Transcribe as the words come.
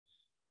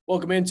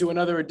Welcome into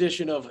another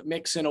edition of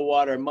Mix in a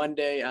Water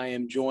Monday. I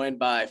am joined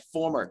by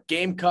former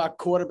Gamecock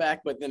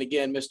quarterback, but then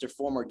again, Mr.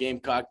 Former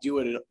Gamecock do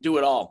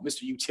it all,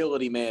 Mr.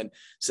 Utility Man,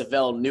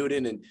 Syvelle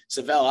Newton. And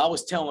Syvelle, I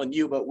was telling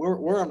you, but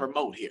we're on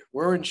remote here.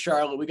 We're in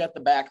Charlotte. We got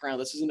the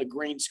background. This isn't a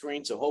green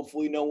screen, so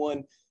hopefully no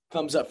one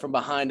comes up from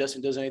behind us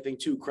and does anything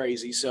too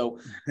crazy. So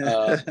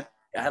I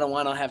don't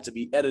want to have to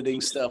be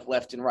editing stuff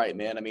left and right,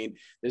 man. I mean,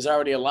 there's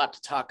already a lot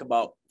to talk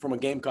about from a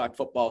Gamecock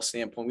football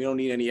standpoint. We don't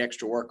need any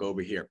extra work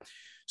over here.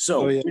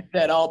 So with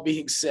that all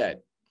being said,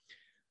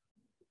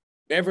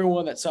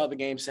 everyone that saw the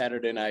game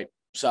Saturday night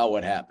saw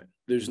what happened.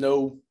 There's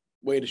no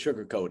way to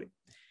sugarcoat it.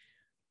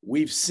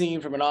 We've seen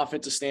from an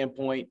offensive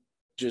standpoint,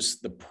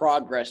 just the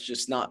progress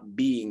just not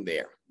being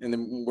there. And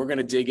then we're going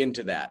to dig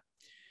into that.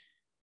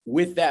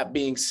 With that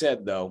being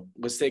said, though,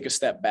 let's take a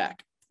step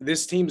back.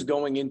 This team's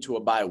going into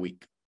a bye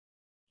week.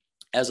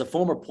 As a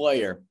former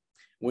player,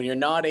 when you're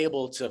not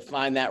able to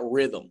find that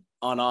rhythm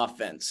on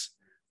offense,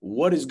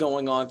 what is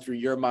going on through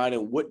your mind,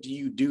 and what do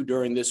you do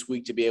during this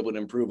week to be able to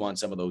improve on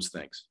some of those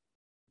things?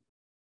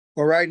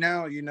 Well, right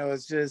now,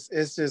 it's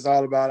just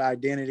all about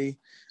identity.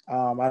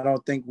 I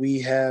don't think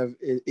we have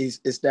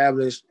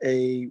established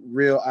a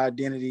real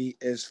identity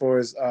as far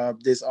as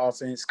this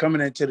offense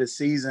coming into the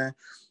season.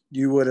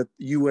 You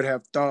would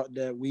have thought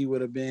that we would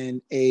have been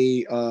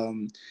a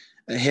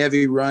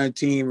heavy run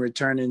team,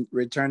 returning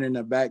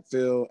the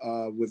backfield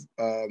with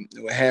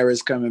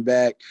Harris coming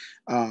back,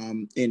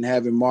 and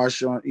having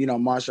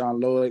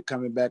Marshawn Lloyd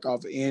coming back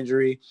off of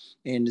injury,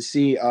 and to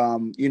see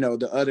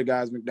the other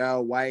guys,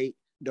 McDowell, White,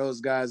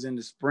 those guys in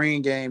the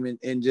spring game,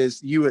 and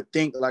just you would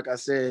think, like I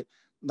said,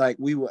 like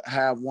we would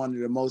have one of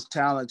the most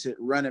talented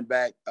running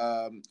back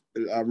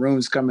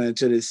rooms coming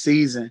into this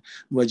season,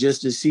 but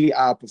just to see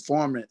our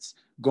performance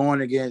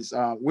going against,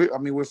 we're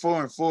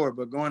 4-4,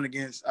 but going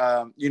against,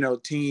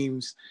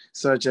 teams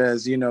such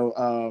as,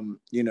 Eastern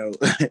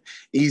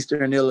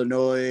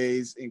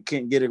Illinois and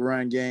couldn't get a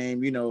run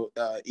game,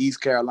 East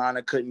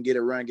Carolina couldn't get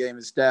a run game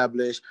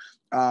established,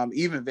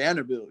 even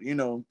Vanderbilt,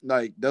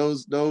 like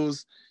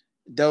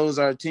those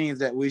are teams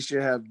that we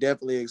should have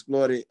definitely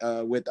exploited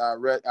with our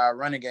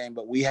running game,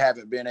 but we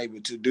haven't been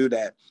able to do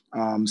that.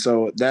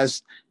 So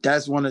that's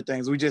one of the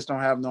things. We just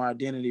don't have no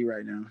identity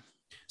right now.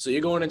 So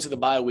you're going into the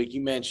bye week.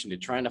 You mentioned it,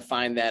 trying to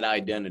find that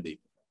identity.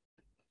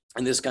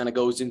 And this kind of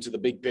goes into the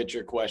big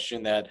picture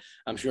question that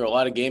I'm sure a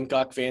lot of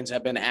Gamecock fans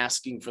have been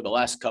asking for the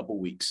last couple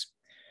weeks.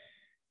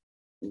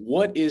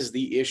 What is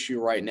the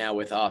issue right now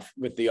with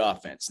the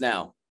offense?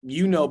 Now,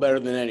 you know better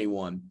than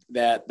anyone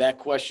that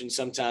question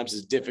sometimes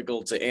is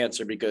difficult to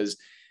answer, because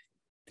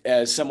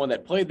as someone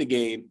that played the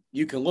game,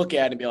 you can look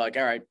at it and be like,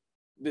 all right,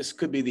 this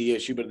could be the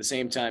issue. But at the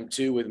same time,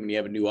 too, when you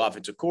have a new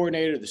offensive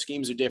coordinator, the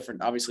schemes are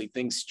different. Obviously,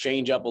 things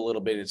change up a little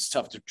bit. It's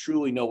tough to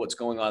truly know what's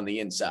going on the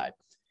inside.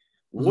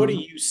 Mm-hmm. What are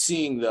you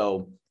seeing,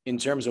 though, in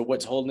terms of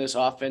what's holding this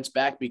offense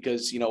back?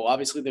 Because,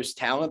 obviously there's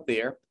talent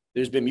there.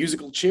 There's been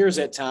musical chairs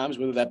at times,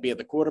 whether that be at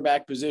the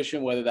quarterback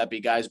position, whether that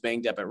be guys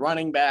banged up at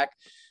running back.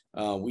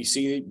 We've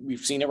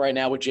seen it right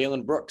now with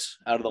Jalen Brooks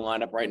out of the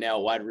lineup right now,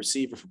 a wide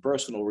receiver for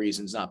personal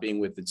reasons, not being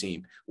with the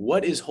team.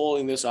 What is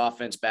holding this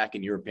offense back,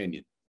 in your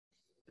opinion?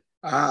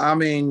 I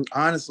mean,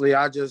 honestly,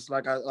 I just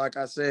like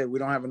I said, we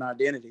don't have an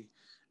identity.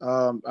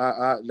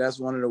 That's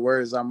one of the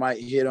words I might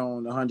hit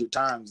on 100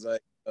 times.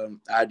 Like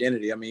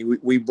identity. I mean,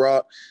 we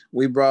brought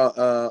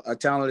a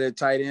talented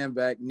tight end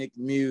back, Nick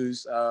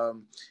Muse,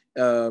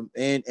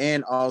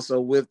 and also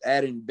with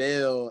adding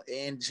Bell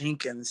and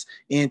Jenkins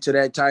into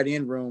that tight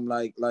end room,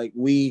 like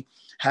we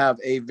have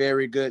a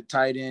very good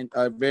tight end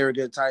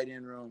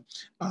room.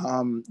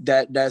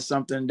 That's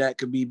something that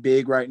could be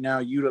big right now,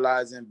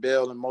 utilizing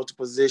Bell in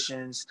multiple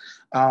positions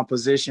on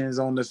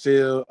the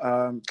field,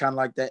 kind of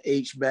like that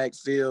H-back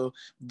field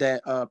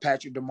that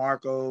Patrick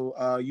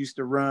DeMarco used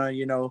to run.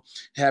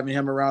 Having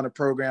him around the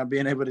program,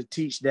 being able to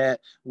teach that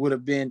would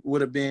have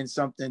been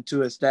something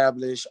to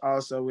establish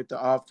also with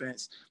the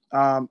offense.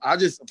 I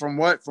just from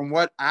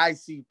what I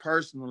see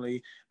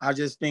personally, I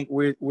just think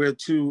we're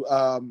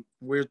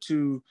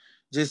too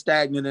just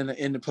stagnant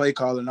in the play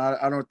calling.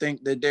 I don't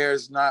think that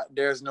there's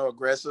no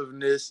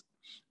aggressiveness.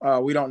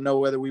 We don't know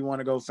whether we want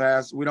to go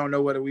fast. We don't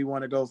know whether we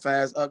want to go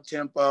fast up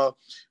tempo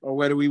or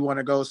whether we want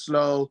to go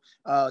slow.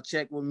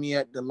 Check with me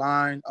at the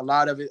line. A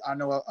lot of it, I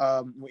know.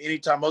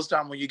 Most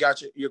time when you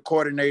got your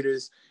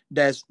coordinators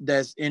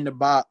that's in the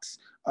box.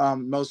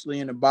 Mostly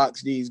in the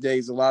box these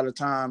days. A lot of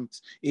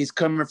times it's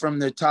coming from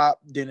the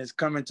top, then it's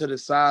coming to the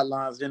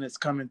sidelines, then it's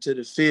coming to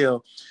the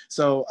field.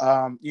 So,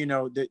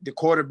 the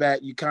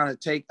quarterback,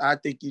 I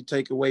think you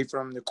take away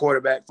from the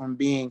quarterback from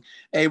being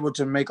able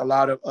to make a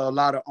lot of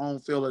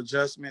on-field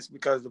adjustments,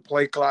 because the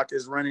play clock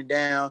is running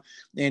down.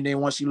 And then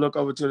once you look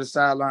over to the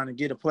sideline and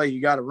get a play,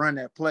 you got to run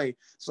that play.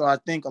 So I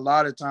think a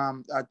lot of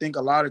time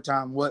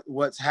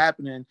what's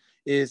happening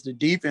is the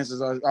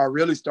defenses are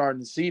really starting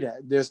to see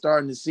that. They're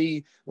starting to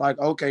see like,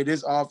 okay,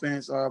 this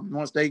offense,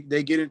 once they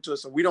get into it,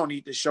 so we don't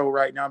need to show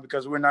right now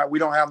because we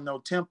don't have no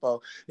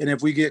tempo. And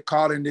if we get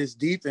caught in this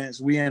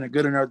defense, we ain't a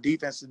good enough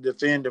defense to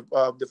defend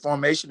the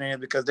formation in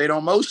because they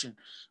don't motion.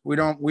 We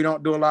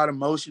don't do a lot of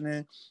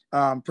motioning.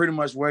 Pretty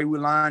much where we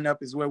line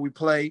up is where we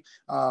play.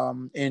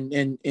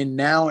 And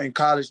now in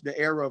college, the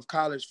era of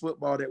college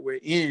football that we're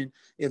in,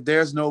 if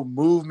there's no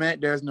movement,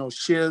 there's no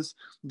shifts,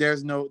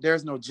 there's no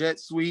jet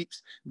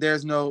sweeps,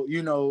 there's no,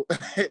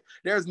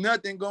 there's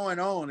nothing going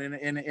on.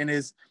 And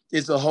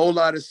it's a whole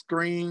lot of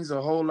screens,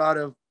 a whole lot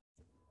of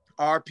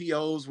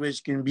RPOs,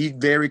 which can be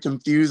very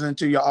confusing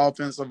to your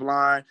offensive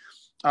line.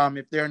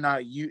 If they're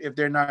not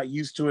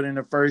used to it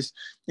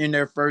in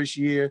their first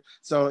year.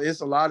 So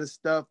it's a lot of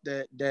stuff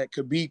that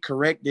could be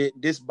corrected.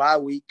 This bye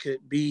week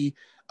could be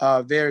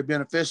very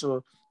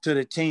beneficial to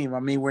the team. I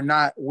mean, we're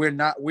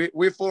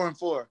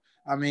 4-4.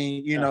 I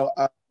mean,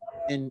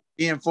 and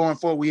being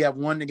 4-4, we have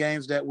won the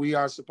games that we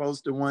are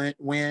supposed to win.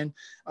 We're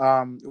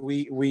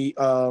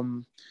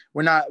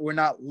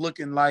not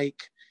looking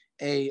like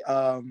a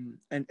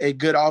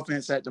good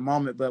offense at the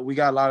moment, but we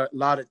got a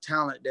lot of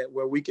talent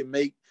where we can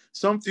make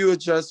some few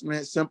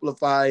adjustments,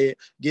 simplify it,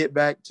 get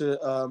back to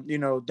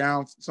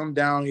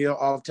downhill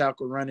off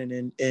tackle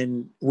running,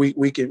 and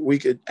we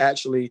could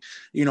actually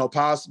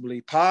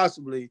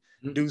possibly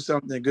do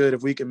something good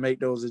if we can make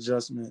those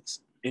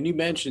adjustments. And you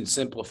mentioned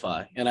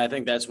simplify, and I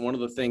think that's one of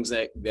the things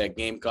that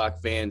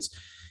Gamecock fans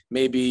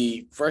may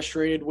be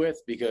frustrated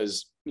with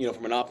because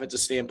from an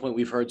offensive standpoint,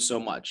 we've heard so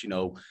much.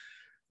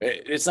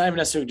 It's not even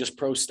necessarily just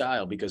pro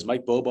style because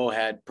Mike Bobo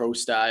had pro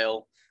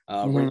style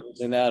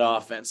in that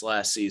offense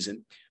last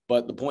season.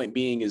 But the point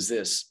being is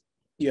this: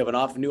 you have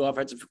a new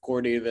offensive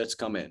coordinator that's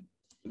come in.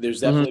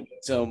 There's definitely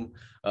been some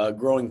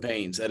growing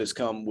pains that has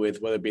come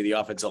with whether it be the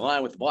offensive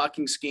line with the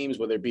blocking schemes,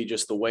 whether it be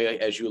just the way,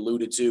 as you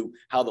alluded to,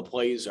 how the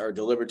plays are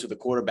delivered to the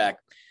quarterback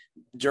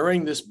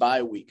during this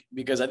bye week.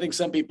 Because I think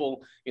some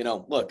people,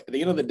 look, at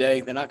the end of the day,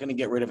 they're not going to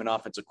get rid of an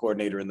offensive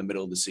coordinator in the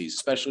middle of the season,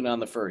 especially not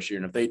in the first year.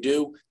 And if they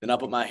do, then I'll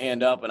put my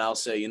hand up and I'll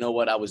say, you know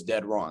what, I was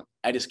dead wrong.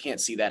 I just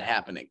can't see that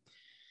happening.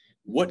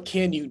 What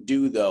can you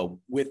do,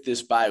 though, with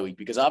this bye week?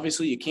 Because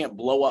obviously you can't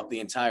blow up the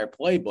entire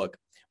playbook,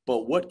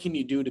 but what can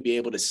you do to be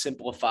able to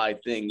simplify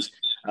things,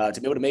 to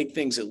be able to make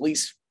things at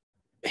least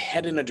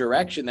head in a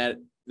direction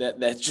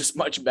that's just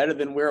much better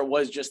than where it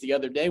was just the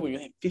other day when you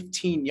had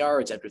 15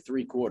 yards after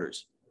 3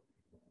 quarters?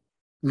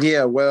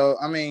 Yeah, well,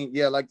 I mean,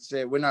 yeah, like you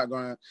said, we're not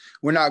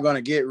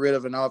gonna get rid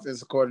of an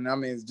offensive coordinator. I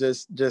mean,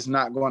 it's just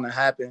not going to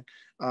happen.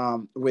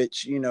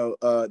 Which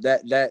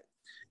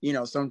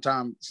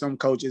sometimes some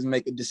coaches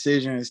make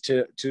decisions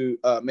to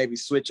maybe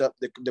switch up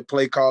the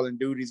play calling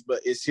duties, but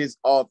it's his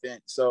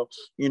offense. So,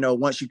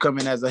 once you come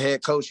in as a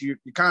head coach, you're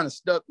kind of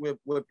stuck with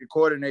your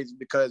coordinators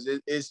because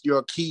it's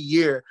your key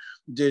year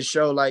to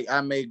show like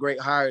I made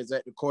great hires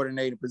at the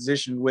coordinator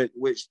position,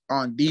 which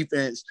on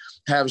defense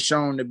have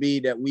shown to be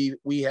that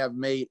we have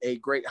made a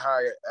great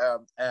hire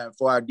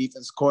for our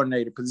defense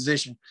coordinator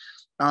position.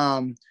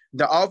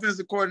 The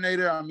offensive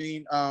coordinator, I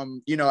mean, I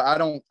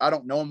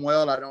don't know him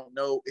well. I don't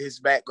know his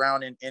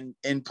background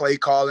in play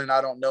calling. I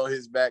don't know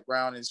his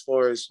background as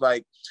far as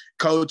like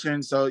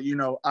coaching. So,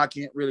 I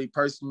can't really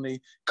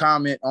personally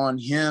comment on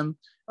him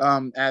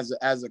as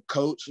a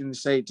coach and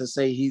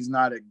say he's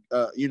not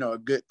a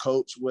good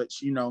coach,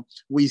 which,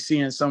 we see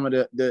in some of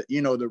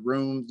the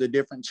rooms, the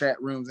different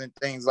chat rooms and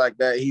things like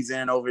that. He's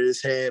in over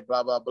his head,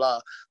 blah, blah,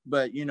 blah.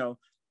 But,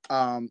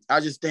 I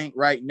just think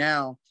right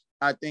now,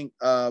 I think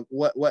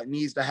what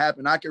needs to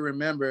happen. I can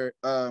remember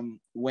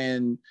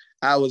when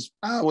I was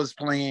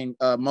playing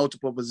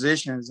multiple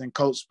positions and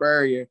Coach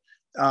Spurrier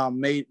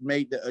made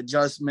the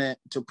adjustment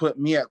to put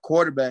me at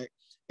quarterback.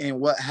 And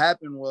what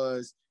happened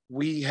was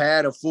we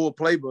had a full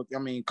playbook. I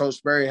mean, Coach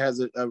Spurrier has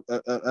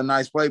a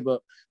nice playbook,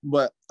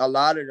 but a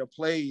lot of the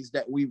plays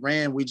that we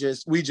ran, we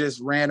just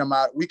ran them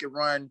out. We could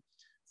run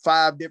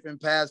 5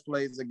 different pass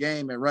plays a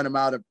game and run them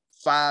out of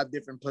 5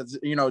 different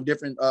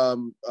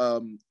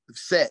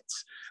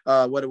sets,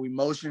 whether we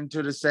motioned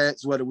to the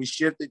sets, whether we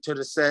shifted to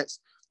the sets.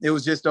 It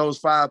was just those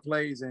 5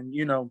 plays. And,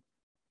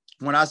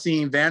 when I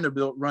seen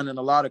Vanderbilt running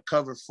a lot of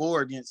cover 4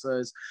 against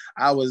us,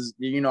 I was,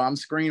 I'm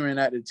screaming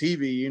at the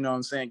TV,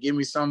 I'm saying, give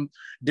me some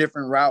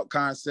different route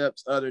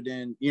concepts other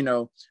than,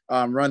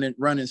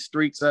 running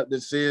streaks up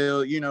the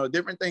field,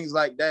 different things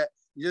like that.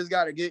 You just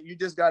got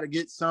to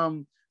get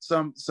some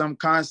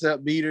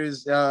concept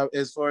beaters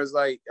as far as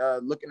like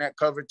looking at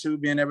cover 2,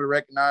 being able to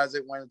recognize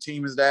it when the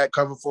team is that,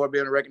 cover 4,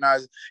 being able to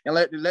recognize it, and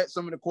let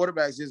some of the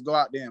quarterbacks just go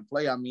out there and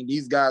play. I mean,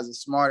 these guys are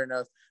smart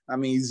enough. I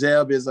mean,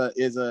 Zeb is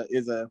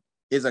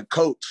a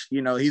coach.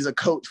 He's a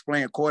coach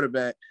playing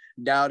quarterback.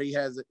 Dowdy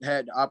has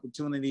had the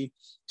opportunity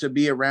to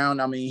be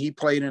around. I mean, he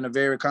played in a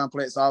very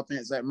complex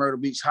offense at Myrtle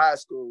Beach High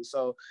School.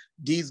 So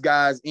these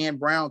guys and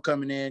Brown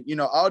coming in,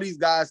 all these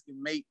guys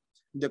can make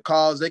the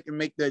calls, they can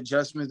make the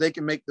adjustments, they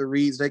can make the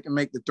reads, they can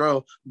make the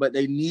throw, but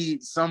they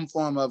need some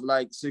form of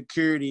like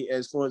security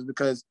as far as,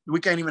 because we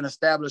can't even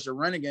establish a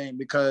running game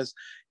because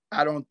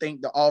I don't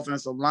think the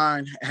offensive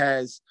line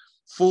has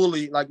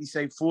fully, like you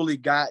say, fully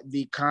got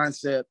the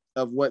concept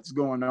of what's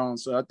going on.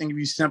 So I think if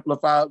you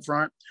simplify up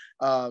front,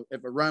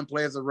 if a run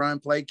play is a run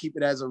play, keep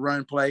it as a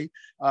run play.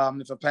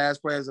 If a pass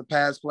play is a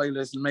pass play,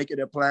 let's make it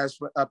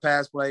a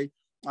pass play.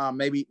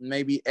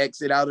 Maybe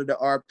exit out of the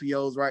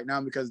RPOs right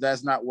now because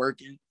that's not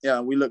working.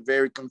 Yeah, we look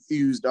very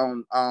confused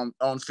on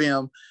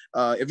film.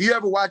 If you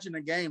ever watching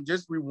a game,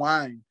 just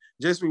rewind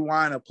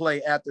a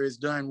play after it's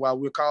done while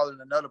we're calling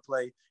another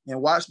play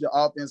and watch the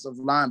offensive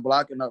line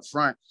blocking up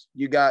front.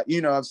 You got,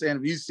 you know what I'm saying,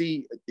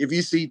 if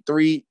you see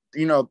three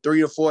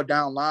to four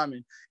down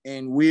linemen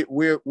and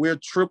we're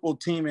triple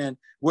teaming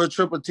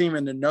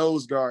the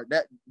nose guard,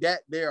 that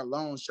there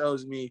alone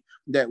shows me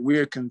that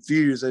we're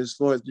confused as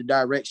far as the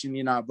direction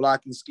in our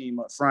blocking scheme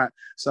up front.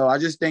 So I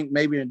just think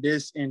maybe in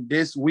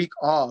this week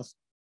off,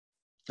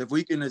 if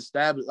we can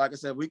establish, like I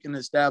said, we can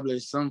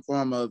establish some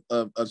form of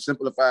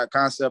simplified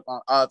concept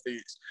on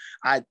offense,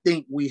 I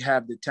think we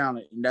have the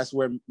talent. And that's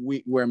where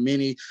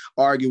many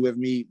argue with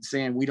me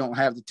saying we don't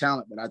have the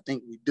talent, but I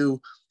think we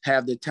do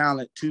have the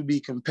talent to be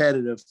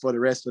competitive for the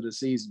rest of the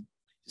season.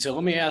 So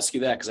let me ask you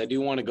that, because I do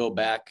want to go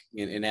back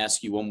and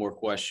ask you one more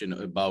question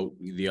about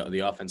the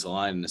offensive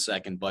line in a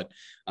second. But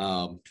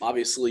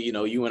obviously,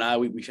 you and I,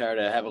 we tried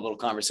to have a little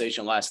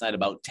conversation last night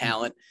about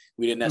talent.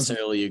 We didn't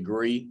necessarily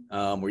agree,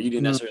 or you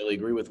didn't necessarily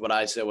agree with what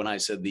I said when I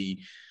said the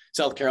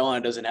South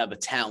Carolina doesn't have the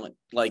talent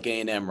like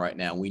A&M right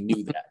now. We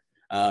knew that.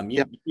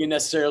 You didn't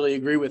necessarily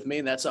agree with me,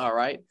 and that's all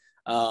right.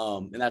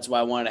 And that's why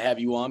I wanted to have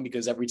you on,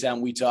 because every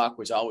time we talk,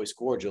 it's always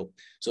cordial.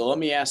 So let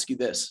me ask you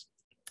this.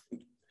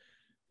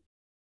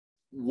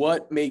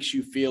 What makes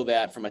you feel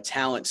that from a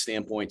talent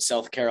standpoint,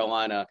 South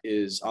Carolina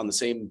is on the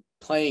same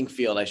playing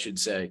field, I should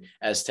say,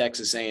 as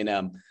Texas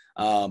A&M?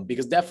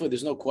 Because definitely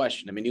there's no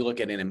question. I mean, you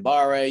look at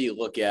Mbare, you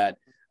look at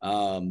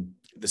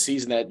the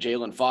season that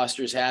Jalen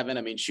Foster's having.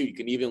 I mean, shoot, you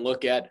can even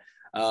look at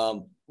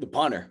the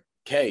punter,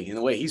 Kay, and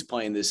the way he's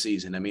playing this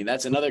season. I mean,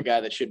 that's another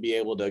guy that should be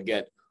able to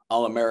get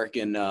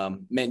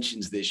All-American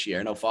mentions this year.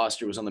 I know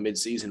Foster was on the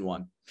midseason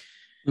one.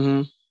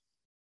 Mm-hmm.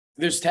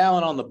 There's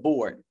talent on the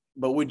board.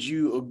 But where do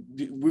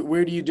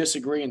you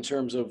disagree in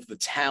terms of the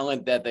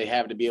talent that they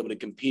have to be able to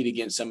compete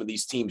against some of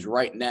these teams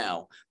right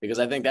now? Because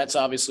I think that's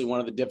obviously one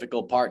of the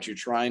difficult parts. You're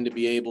trying to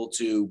be able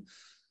to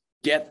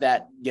get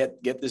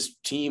this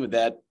team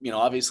that,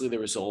 obviously there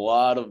was a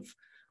lot of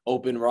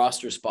open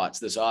roster spots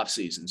this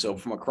offseason. So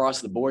from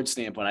across the board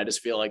standpoint, I just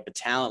feel like the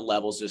talent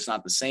level is just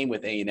not the same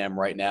with A&M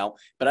right now.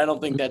 But I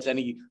don't think that's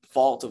any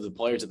fault of the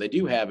players that they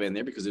do have in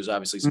there, because there's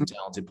obviously some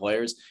talented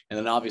players, and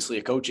then obviously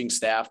a coaching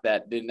staff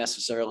that didn't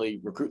necessarily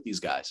recruit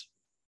these guys.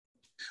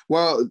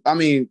 Well, I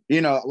mean,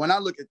 when I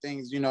look at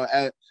things,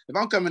 if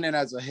I'm coming in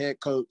as a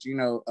head coach,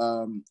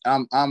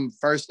 I'm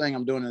first thing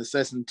I'm doing is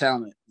assessing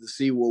talent to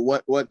see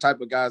what type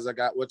of guys I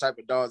got, what type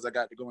of dogs I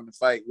got to go in the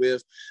fight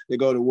with, to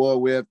go to war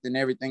with, and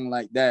everything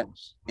like that.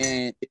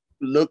 And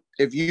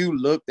if you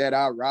looked at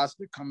our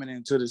roster coming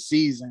into the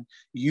season,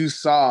 you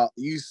saw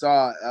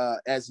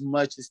as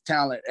much as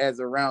talent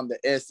as around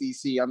the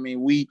SEC. I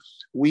mean,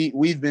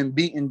 we've been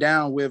beaten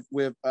down with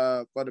for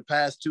the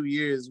past 2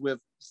 years with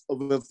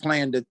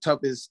playing the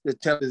toughest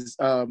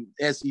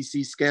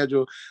SEC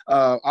schedule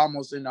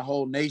almost in the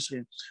whole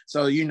nation.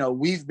 So,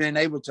 we've been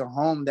able to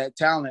hone that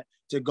talent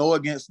to go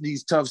against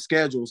these tough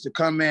schedules, to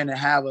come in and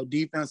have a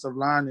defensive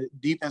line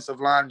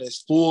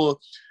that's full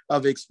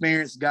of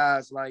experienced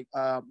guys like,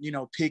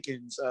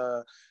 Pickens,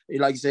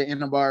 like you said,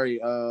 Mbare,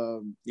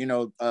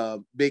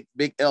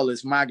 Big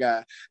Ellis, my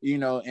guy,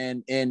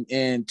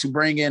 and to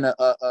bring in a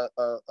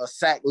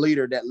sack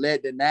leader that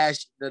led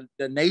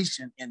the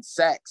nation in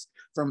sacks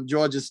from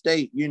Georgia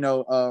State,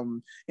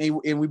 and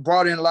we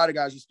brought in a lot of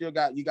guys. You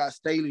got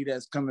Staley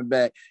that's coming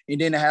back,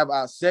 and then to have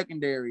our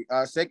secondary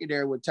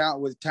with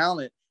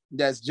talent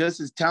that's just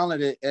as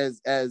talented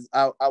as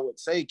I would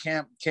say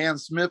Cam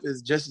Smith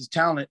is just as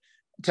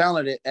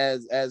talented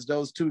as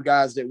those two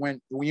guys that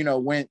went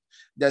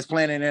that's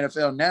playing in the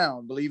NFL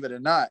now, believe it or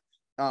not,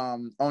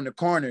 on the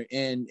corner,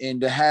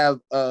 and to have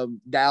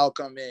Dow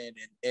come in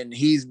and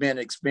he's been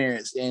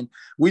experienced, and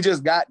we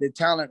just got the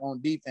talent on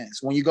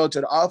defense. When you go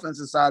to the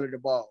offensive side of the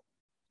ball,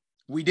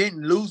 we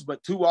didn't lose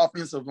but 2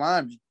 offensive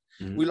linemen.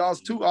 Mm-hmm. We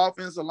lost 2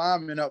 offensive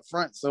linemen up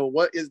front. So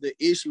what is the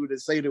issue to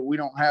say that we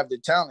don't have the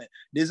talent?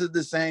 This is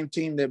the same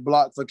team that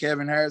blocked for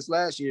Kevin Harris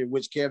last year,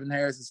 which Kevin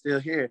Harris is still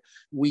here.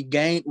 We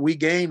gained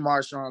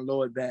Marshawn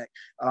Lloyd back.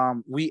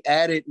 We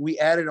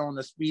added on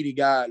a speedy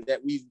guy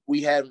that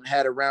we hadn't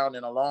had around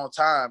in a long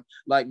time,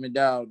 like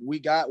McDowell. We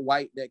got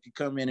White that could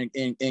come in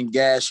and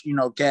gash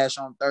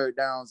on third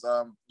downs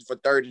for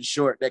third and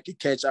short, that could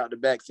catch out the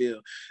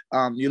backfield.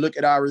 You look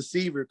at our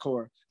receiver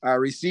core. Our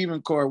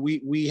receiving core,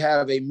 we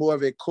have a more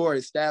of a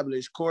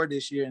established core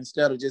this year,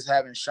 instead of just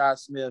having Shaw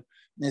Smith,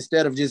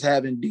 instead of just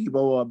having Debo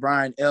or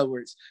Brian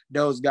Edwards,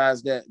 those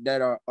guys that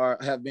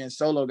have been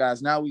solo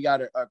guys. Now we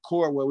got a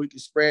core where we can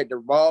spread the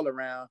ball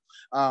around,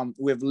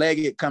 with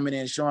Leggett coming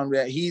in, showing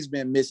that he's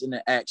been missing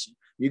the action.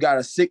 You got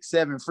a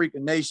 6'7"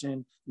 freaking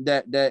nation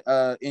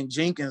in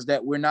Jenkins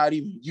that we're not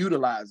even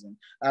utilizing.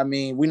 I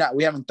mean, we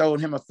haven't thrown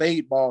him a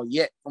fade ball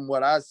yet from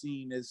what I've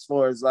seen as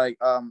far as like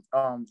on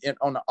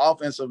the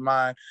offensive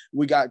mind.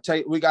 We got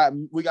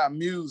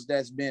Muse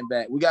that's been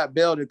back. We got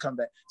Bell to come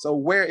back. So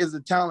where is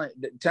the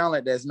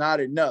talent that's not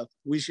enough?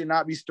 We should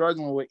not be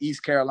struggling with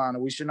East Carolina.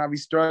 We should not be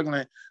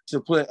struggling to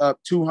put up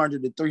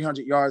 200 to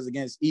 300 yards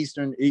against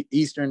Eastern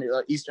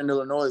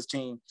Illinois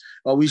team.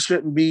 We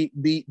shouldn't be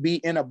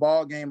in a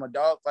ball game, a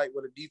dogfight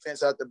with a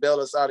defense out the bail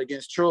us out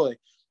against Troy.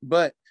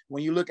 But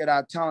when you look at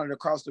our talent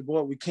across the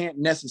board, we can't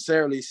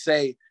necessarily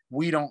say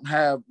we don't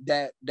have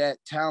that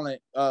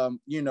talent.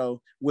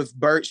 With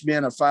Birch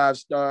being a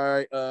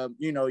 5-star,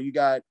 you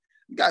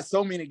got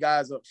so many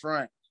guys up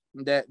front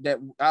that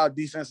our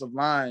defensive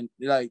line,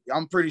 like,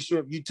 I'm pretty sure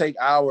if you take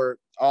our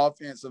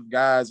offensive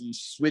guys and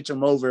switch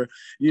them over,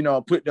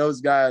 put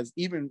those guys,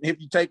 even if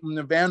you take them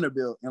to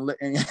Vanderbilt and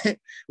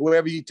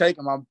wherever you take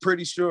them, I'm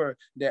pretty sure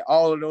that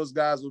all of those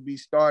guys will be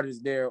starters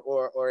there,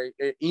 or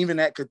even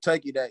at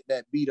Kentucky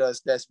that beat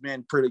us, that's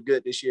been pretty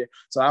good this year.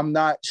 So I'm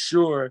not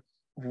sure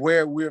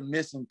where we're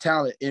missing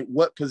talent, in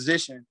what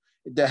position,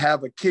 to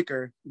have a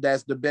kicker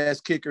that's the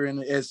best kicker in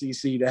the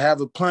SEC, to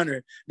have a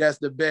punter that's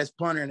the best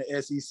punter in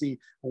the SEC.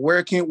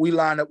 Where can't we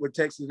line up with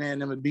Texas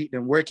A&M and beat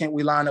them? Where can't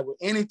we line up with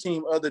any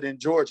team other than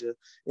Georgia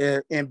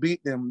and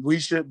beat them? We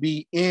should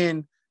be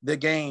in the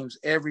games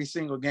every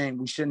single game.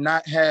 We should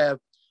not have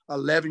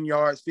 11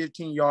 yards,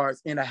 15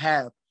 yards in a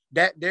half.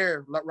 That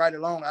there, right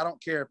along, I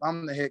don't care if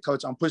I'm the head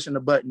coach, I'm pushing the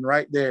button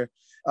right there.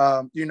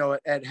 At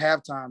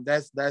halftime,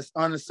 that's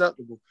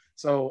unacceptable.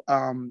 So,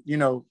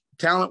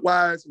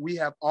 talent-wise, we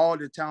have all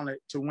the talent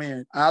to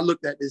win. I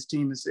looked at this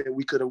team and said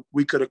we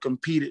could have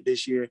competed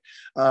this year,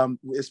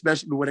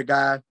 especially with a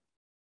guy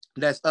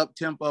that's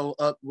up-tempo,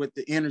 up with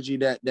the energy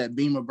that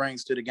Beamer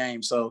brings to the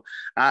game. So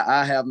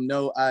I have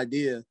no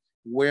idea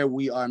where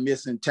we are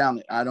missing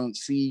talent. I don't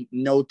see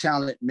no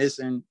talent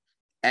missing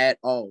at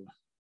all.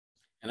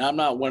 And I'm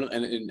not one,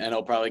 and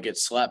I'll probably get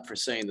slapped for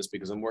saying this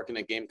because I'm working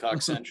at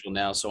Gamecock Central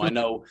now. So I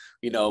know,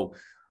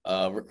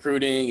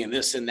 recruiting and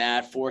this and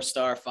that,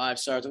 4-star,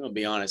 5-stars. I'm going to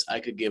be honest. I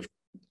could give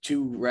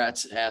two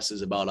rat's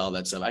asses about all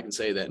that stuff. I can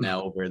say that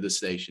now over at this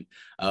station,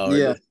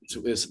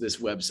 this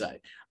website.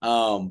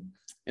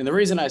 And the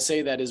reason I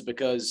say that is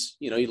because,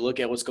 you look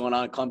at what's going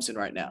on at Clemson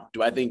right now.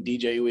 Do I think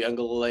DJ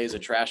Uiagalelei is a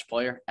trash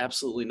player?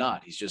 Absolutely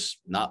not. He's just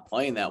not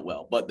playing that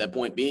well. But the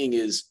point being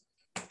is,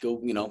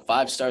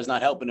 5 stars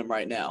not helping him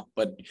right now.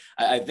 But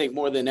I think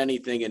more than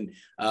anything,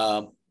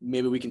 and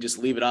maybe we can just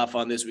leave it off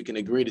on this. We can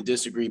agree to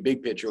disagree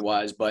big picture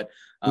wise, but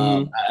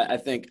I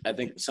think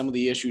some of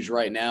the issues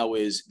right now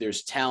is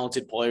there's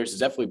talented players.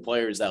 There's definitely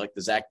players that, like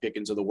the Zach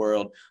Pickens of the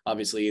world,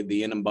 obviously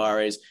the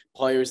Inambares,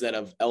 players that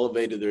have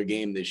elevated their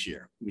game this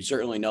year. We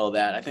certainly know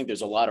that. I think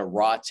there's a lot of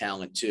raw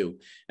talent too.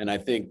 And I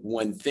think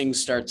when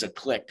things start to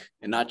click,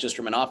 and not just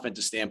from an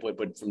offensive standpoint,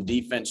 but from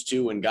defense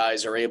too, and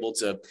guys are able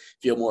to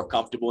feel more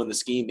comfortable in the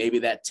scheme, maybe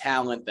that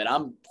talent that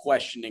I'm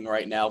questioning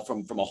right now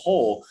from a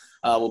whole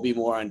will be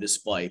more on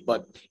display.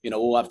 But,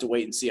 we'll have to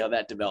wait and see how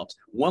that develops.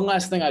 One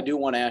last thing I do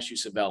want to ask you,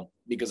 Syvelle,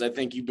 because I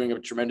think you bring a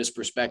tremendous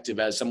perspective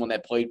as someone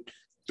that played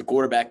the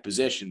quarterback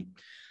position.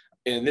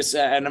 And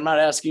I'm not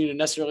asking you to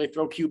necessarily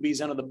throw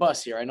QBs under the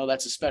bus here. I know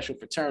that's a special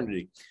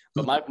fraternity.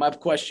 But my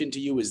question to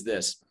you is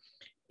this.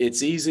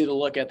 It's easy to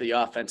look at the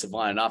offensive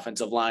line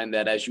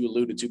that, as you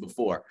alluded to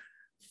before,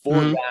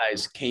 4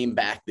 guys came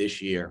back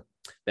this year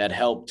that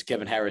helped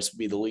Kevin Harris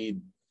be the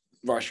lead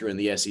rusher in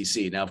the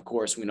SEC. Now, of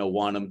course, we know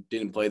Wanham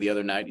didn't play the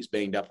other night. He's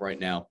banged up right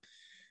now.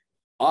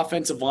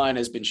 Offensive line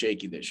has been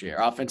shaky this year.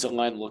 Offensive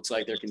line looks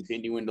like they're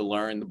continuing to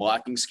learn the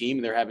blocking scheme,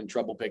 and they're having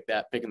trouble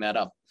picking that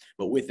up.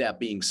 But with that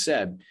being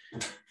said,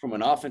 from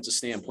an offensive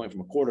standpoint,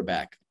 from a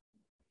quarterback,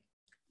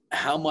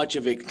 how much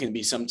of it can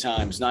be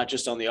sometimes not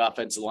just on the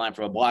offensive line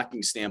from a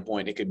blocking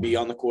standpoint? It could be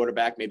on the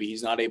quarterback. Maybe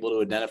he's not able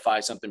to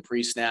identify something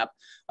pre-snap.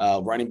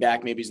 Running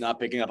back, maybe he's not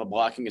picking up a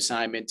blocking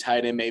assignment.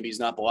 Tight end, maybe he's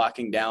not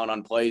blocking down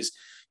on plays.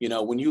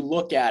 When you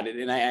look at it,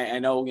 and I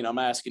know, I'm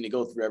asking you to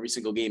go through every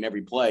single game,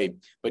 every play,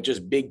 but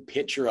just big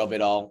picture of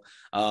it all,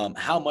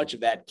 how much of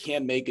that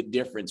can make a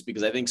difference?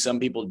 Because I think some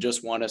people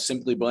just want to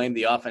simply blame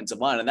the offensive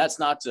line, and that's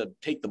not to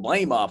take the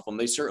blame off them.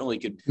 They certainly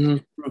could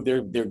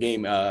improve their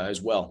game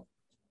as well.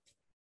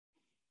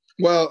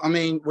 Well, I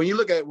mean, when you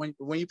look at when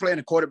you play in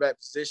a quarterback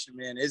position,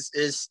 man,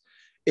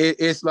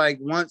 it's like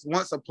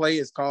once a play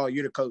is called,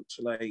 you're the coach.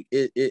 Like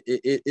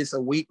it's a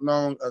week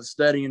long of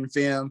studying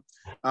film.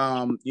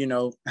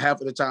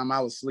 Half of the time I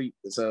was asleep,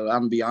 so I'm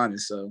gonna be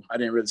honest. So I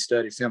didn't really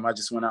study film. I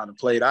just went out and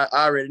played. I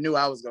already knew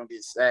I was gonna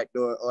get sacked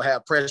or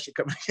have pressure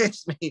coming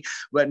against me.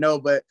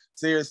 But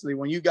seriously,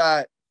 when you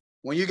got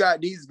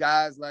these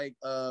guys like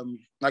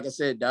I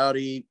said,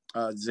 Dowdy,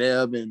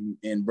 Zeb,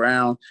 and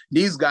Brown,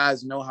 these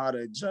guys know how to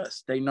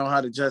adjust. They know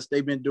how to adjust.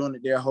 They've been doing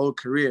it their whole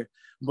career.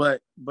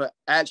 But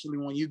actually,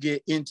 when you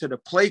get into the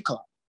play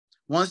clock,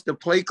 once the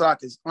play clock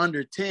is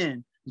under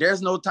 10,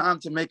 there's no time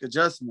to make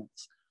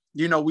adjustments.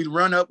 We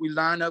run up, we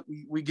line up,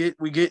 we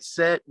get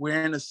set,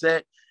 we're in a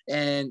set,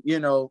 and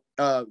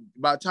by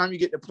the time you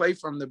get to play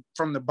from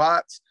the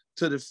box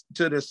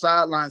the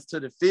sidelines, to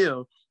the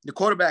field, the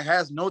quarterback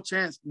has no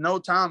chance, no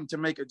time to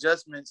make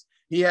adjustments.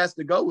 He has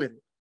to go with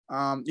it.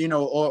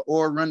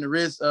 Or run the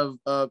risk of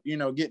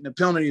getting a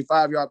penalty,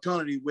 5-yard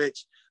penalty,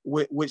 which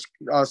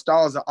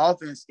stalls the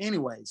offense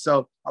anyway.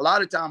 So a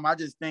lot of time, I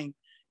just think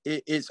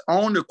it's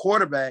on the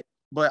quarterback,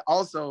 but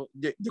also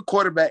the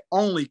quarterback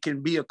only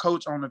can be a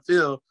coach on the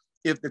field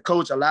if the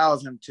coach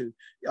allows him to.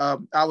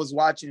 I was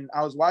watching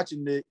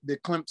the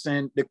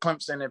Clemson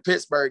and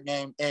Pittsburgh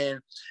game,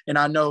 and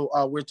I know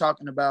we're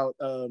talking about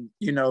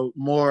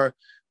more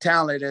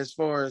talent as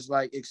far as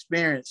like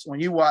experience. When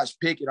you watch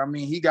Pickett, I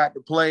mean, he got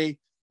to play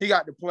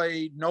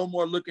no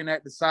more looking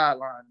at the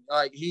sideline.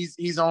 Like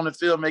he's on the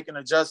field making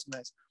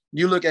adjustments.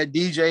 You look at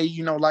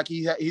DJ, like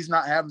he's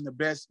not having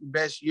the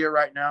best year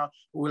right now.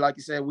 Like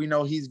you said, we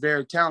know he's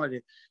very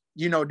talented.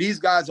 These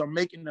guys are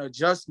making the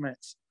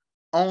adjustments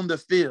on the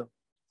field.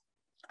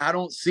 I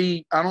don't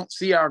see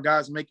our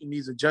guys making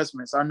these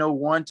adjustments. I know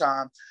one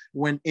time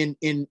when in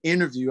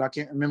interview, I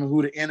can't remember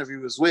who the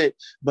interview was with,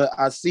 but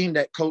I seen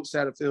that Coach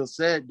Satterfield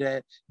said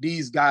that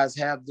these guys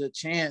have the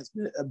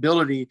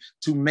ability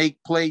to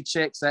make play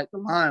checks at the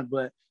line,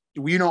 but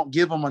we don't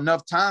give them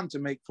enough time to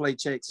make play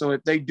checks. So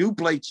if they do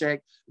play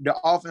check, the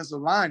offensive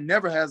line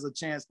never has a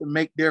chance to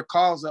make their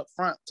calls up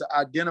front, to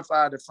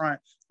identify the front,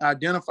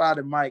 identify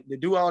the mic, to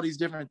do all these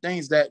different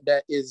things that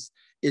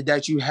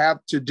you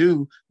have to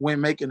do when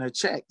making a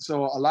check.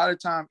 So a lot of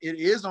time it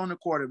is on the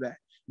quarterback.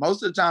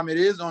 Most of the time it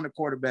is on the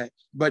quarterback,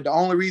 but the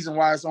only reason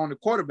why it's on the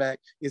quarterback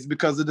is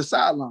because of the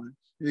sideline,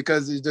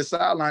 because the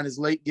sideline is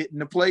late getting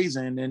the plays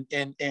in.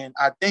 And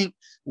I think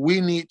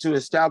we need to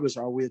establish,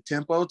 are we a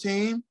tempo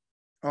team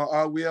or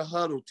are we a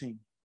huddle team?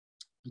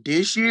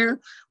 This year,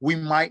 we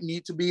might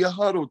need to be a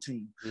huddle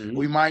team. Mm-hmm.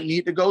 We might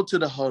need to go to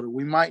the huddle.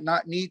 We might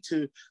not need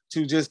to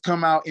just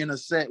come out in a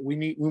set.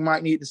 We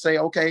might need to say,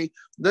 okay,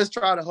 let's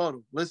try the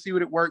huddle. Let's see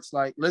what it works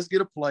like. Let's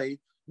get a play.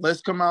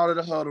 Let's come out of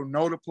the huddle,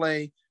 know the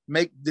play,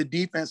 make the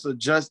defense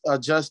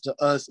adjust to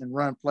us and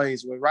run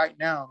plays. But right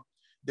now,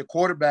 the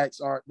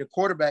quarterbacks are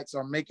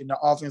making the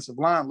offensive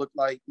line look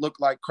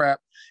like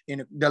crap,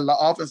 and the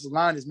offensive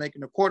line is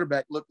making the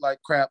quarterback look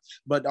like crap.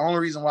 But the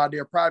only reason why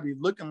they're probably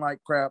looking like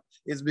crap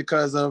is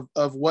because of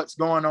what's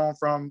going on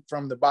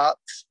from the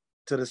box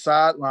to the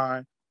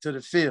sideline to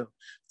the field.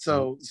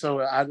 So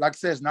like I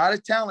said, it's not a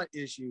talent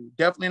issue.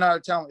 Definitely not a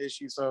talent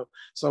issue.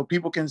 So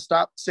people can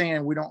stop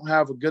saying we don't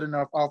have a good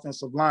enough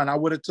offensive line. I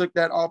would have took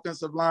that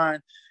offensive line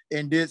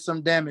and did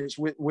some damage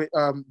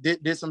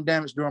did some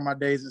damage during my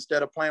days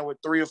instead of playing with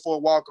 3 or 4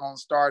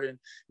 walk-ons starting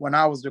when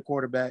I was the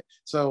quarterback.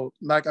 So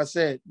like I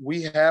said,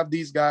 we have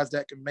these guys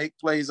that can make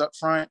plays up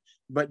front,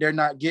 but they're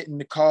not getting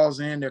the calls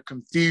in. They're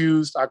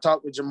confused. I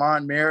talked with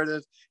Jamon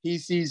Meredith. He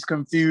sees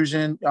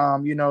confusion.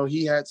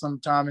 He had some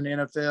time in the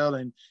NFL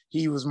and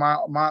he was my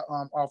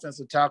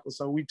offensive tackle.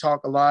 So we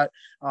talk a lot.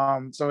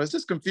 So it's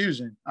just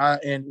confusion.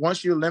 And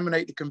once you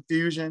eliminate the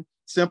confusion,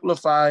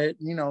 simplify it,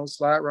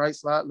 slide right,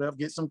 slide left,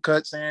 get some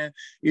cuts in,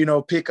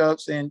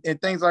 pickups and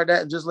things like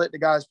that, and just let the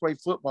guys play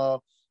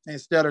football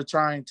instead of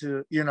trying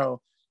to,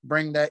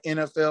 bring that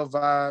NFL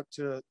vibe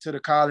to the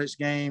college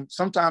game.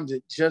 Sometimes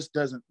it just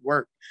doesn't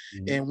work.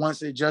 Mm-hmm. And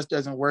once it just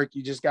doesn't work,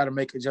 you just got to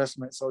make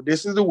adjustments. So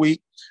this is the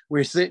week.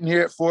 We're sitting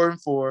here at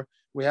 4-4.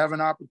 We have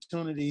an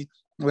opportunity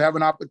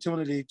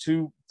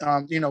to,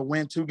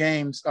 win 2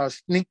 games,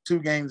 sneak 2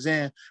 games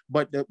in,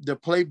 but the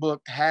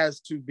playbook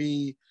has to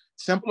be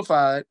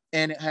simplified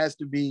and it has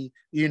to be,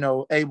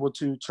 able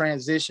to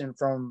transition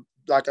from,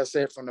 like I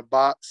said, from the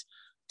box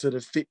to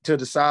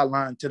the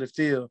sideline to the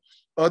field.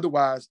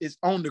 Otherwise, it's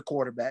on the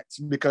quarterbacks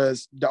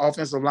because the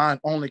offensive line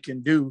only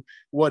can do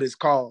what is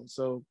called.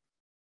 So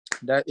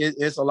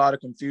it's a lot of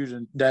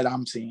confusion that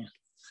I'm seeing.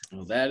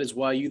 Well, that is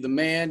why you the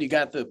man. You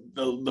got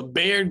the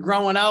beard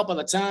growing out. By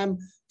the time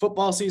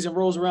football season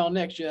rolls around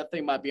next year, that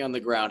thing might be on the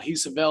ground.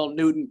 He's Syvelle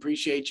Newton.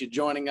 Appreciate you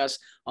joining us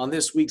on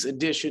this week's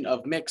edition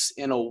of Mix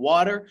in a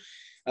Water.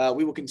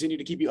 We will continue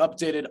to keep you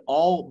updated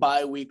all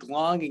bye week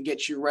long and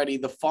get you ready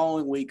the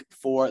following week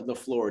for the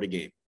Florida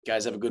game.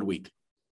 Guys, have a good week.